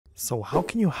So how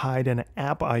can you hide an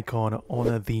app icon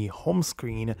on the home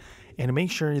screen and make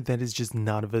sure that it's just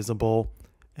not visible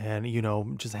and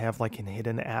just have like an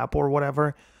hidden app or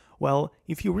whatever? Well,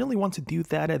 if you really want to do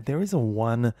that, there is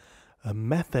a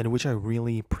method which I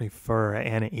really prefer,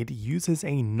 and it uses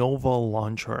a Nova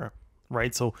launcher,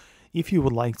 right? So if you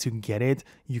would like to get it,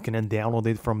 you can download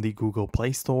it from the Google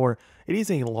Play Store. It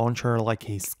is a launcher like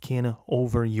a skin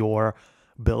over your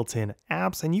built-in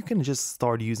apps, and you can just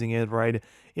start using it, right?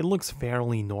 It looks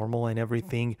fairly normal and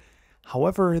everything.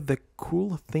 However, the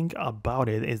cool thing about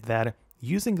it is that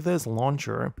using this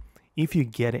launcher, if you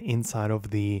get inside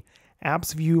of the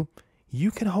apps view,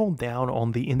 you can hold down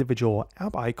on the individual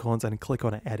app icons and click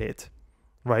on edit,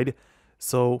 right?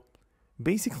 So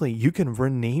basically you can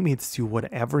rename it to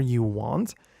whatever you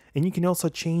want, and you can also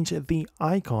change the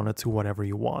icon to whatever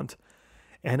you want.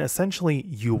 And essentially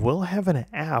you will have an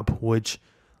app which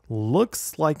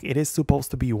looks like it is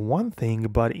supposed to be one thing,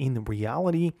 but in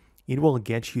reality it will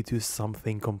get you to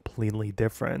something completely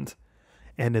different.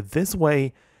 And this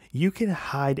way you can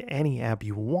hide any app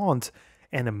you want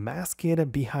and mask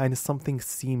it behind something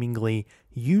seemingly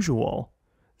usual.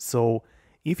 So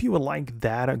if you would like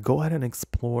that, go ahead and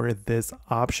explore this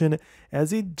option,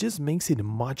 as it just makes it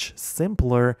much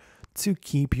simpler to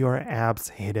keep your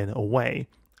apps hidden away.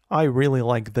 I really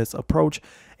like this approach,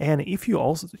 and if you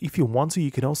want to,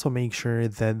 you can also make sure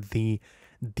that the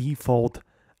default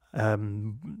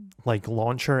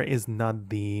launcher is not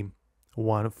the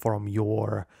one from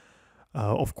your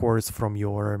of course from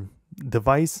your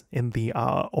device in the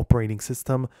operating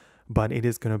system, but it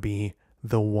is going to be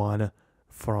the one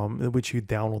from which you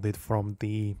downloaded from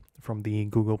the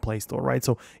Google Play Store, right?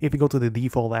 So if you go to the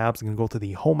default apps, you can go to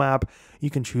the home app. You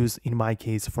can choose, in my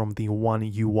case, from the One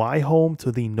UI home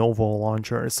to the Nova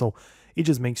launcher. So it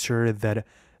just makes sure that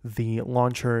the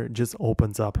launcher just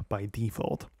opens up by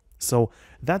default. So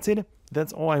that's it.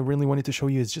 That's all I really wanted to show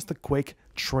you. Is just a quick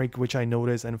trick which I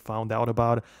noticed and found out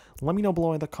about. Let me know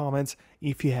below in the comments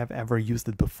if you have ever used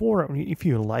it before, or if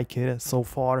you like it so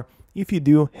far. If you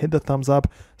do, hit the thumbs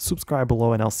up, subscribe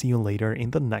below, and I'll see you later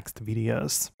in the next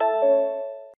videos.